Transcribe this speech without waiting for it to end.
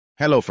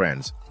Hello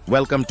friends,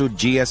 welcome to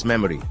GS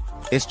memory.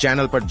 इस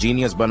channel पर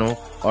genius बनो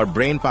और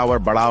ब्रेन पावर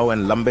बढ़ाओ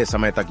एंड लंबे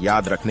समय तक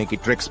याद रखने की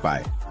ट्रिक्स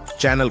पाए।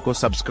 चैनल को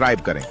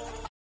सब्सक्राइब करें।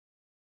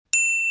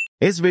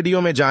 इस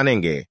वीडियो में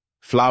जानेंगे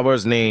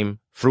flowers name,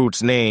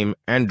 fruits name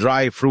and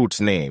dry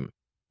fruits name,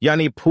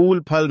 यानी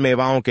फूल फल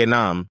मेवाओं के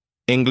नाम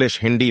इंग्लिश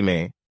हिंदी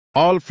में।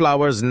 ऑल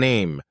फ्लावर्स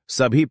नेम,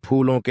 सभी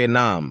फूलों के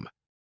नाम।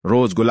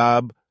 रोज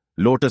गुलाब,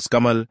 लोटस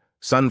कमल,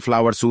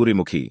 सनफ्लावर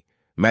सूर्यमुखी,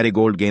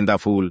 मैरीगोल्ड गेंदा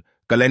फूल,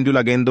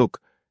 कैलेंडुला गेंदुक,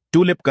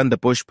 टूलिप कंद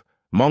पुष्प,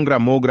 मोंगरा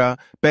मोगरा,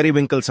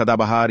 पेरीविंकल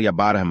सदाबहार या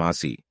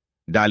बारहमासी,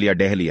 डालिया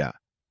डहलिया,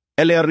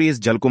 एलेयरीज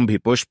जलकुंभी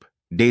पुष्प,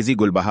 डेजी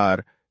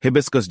गुलबहार,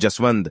 हिबिस्कस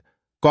जसवंत,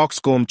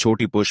 कॉक्सकोम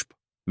छोटी पुष्प,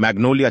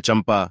 मैग्नोलिया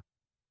चंपा,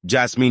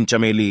 जैस्मीन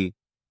चमेली,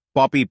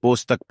 पॉपी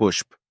पोस्तक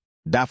पुष्प,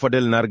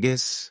 डैफोडिल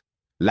नरगिस,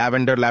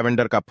 लैवेंडर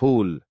लैवेंडर का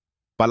फूल,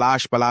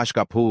 पलाश पलाश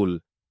का फूल,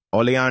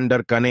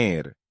 ओलियांडर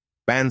कनेर,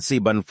 पैंसी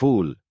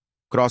बनफूल,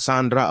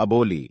 क्रॉसांड्रा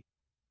अबोली,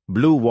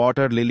 blue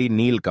water lily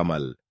Neel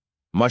Kamal,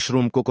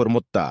 mushroom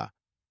कुकुरमुत्ता,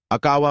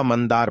 अकावा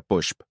Mandar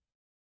पुष्प।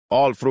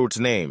 ऑल फ्रूट्स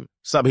नेम,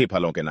 सभी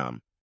फलों के नाम।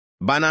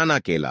 बनाना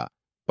केला,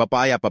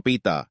 पपाया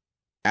पपीता,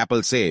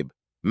 एप्पल सेब,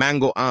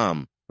 मैंगो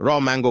आम, रॉ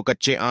मैंगो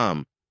कच्चे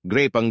आम,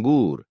 ग्रेप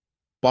अंगूर,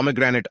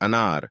 पोमेग्रेनेट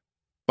अनार,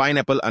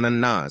 पाइनएप्पल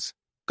अनन्नास,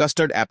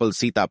 कस्टर्ड एप्पल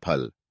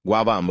सीताफल,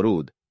 ग्वावा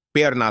अमरूद,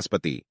 पेयर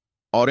नाशपाती,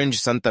 ऑरेंज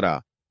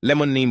संतरा,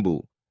 लेमन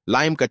नींबू,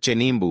 लाइम कच्चे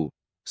नींबू,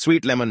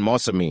 स्वीट लेमन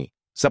मौसमी,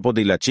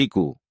 सपोदिला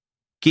चीकू,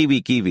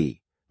 कीवी कीवी,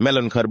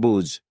 मेलन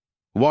खरबूज,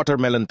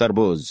 वाटरमेलन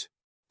तरबूज,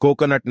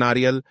 कोकोनट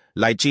नारियल,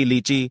 लाइची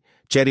लीची,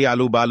 चेरी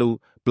आलू बालू,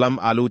 प्लम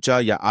आलूचा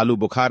या आलू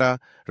बुखारा,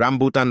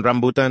 रामबूतान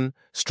रंबूतन,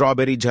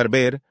 स्ट्रॉबेरी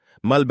झरबेर,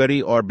 मलबेरी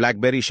और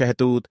ब्लैकबेरी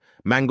शहतूत,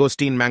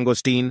 मैंगोस्टीन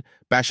मैंगोस्टीन,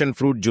 पैशन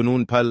फ्रूट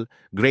जुनून फल,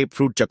 ग्रेप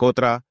फ्रूट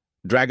चकोतरा,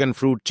 ड्रैगन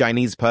फ्रूट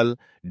चाइनीज फल,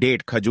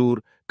 डेट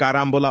खजूर,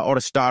 काराम्बोला और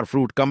स्टार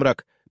फ्रूट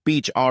कमरख,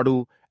 पीच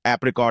आड़ू,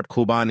 एप्रिकॉट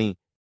खुबानी,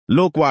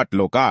 लोकवाट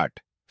लोकाट,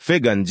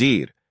 फिग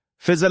अंजीर,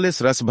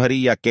 फिजलिस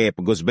रसभरी या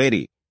केप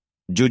गुसबेरी,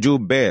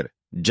 जुजूब बेर,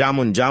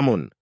 जामुन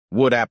जामुन,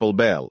 वुड एप्पल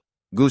बेल,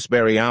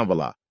 गूसबेरी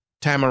आंवला,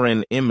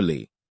 टैमरिन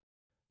इमली,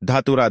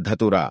 धतुरा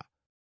धतुरा।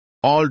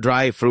 ऑल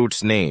ड्राई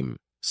फ्रूट्स नेम,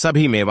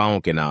 सभी मेवाओं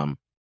के नाम।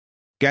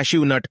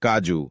 कैश्यू नट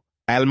काजू,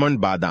 एलमंड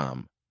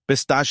बादाम,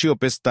 पिस्ताशियो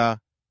पिस्ता,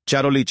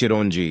 चरोली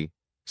चिरोंजी,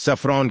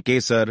 सफ्रॉन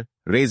केसर,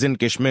 रेजिन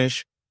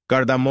किशमिश,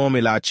 करदामोम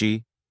इलाची,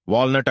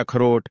 वॉलनट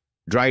अखरोट,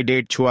 ड्राई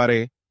डेट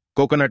छुआरे,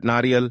 कोकोनट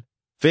नारियल,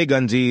 फिग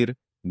अंजीर,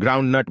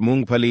 ग्राउंडनट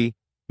मूंगफली,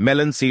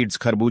 मेलन सीड्स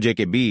खरबूजे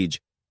के बीज,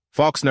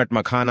 फॉक्सनट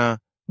मखाना,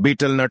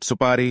 बीटल नट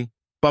सुपारी,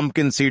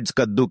 पंपकिन सीड्स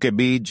कद्दू के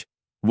बीज,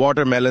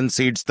 वाटरमेलन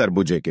सीड्स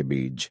तरबूजे के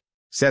बीज,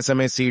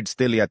 सेसमे सीड्स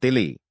तिल या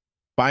तिली,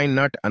 पाइन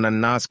नट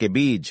अनन्नास के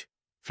बीज,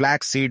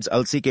 फ्लैक्स सीड्स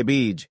अलसी के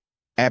बीज,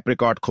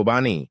 एप्रिकॉट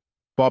खुबानी,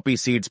 पॉपी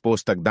सीड्स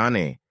पोस्तक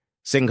दाने,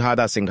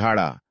 सिंघाड़ा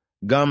सिंघाड़ा,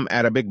 गम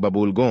अरबिक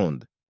बबूल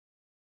गोंद,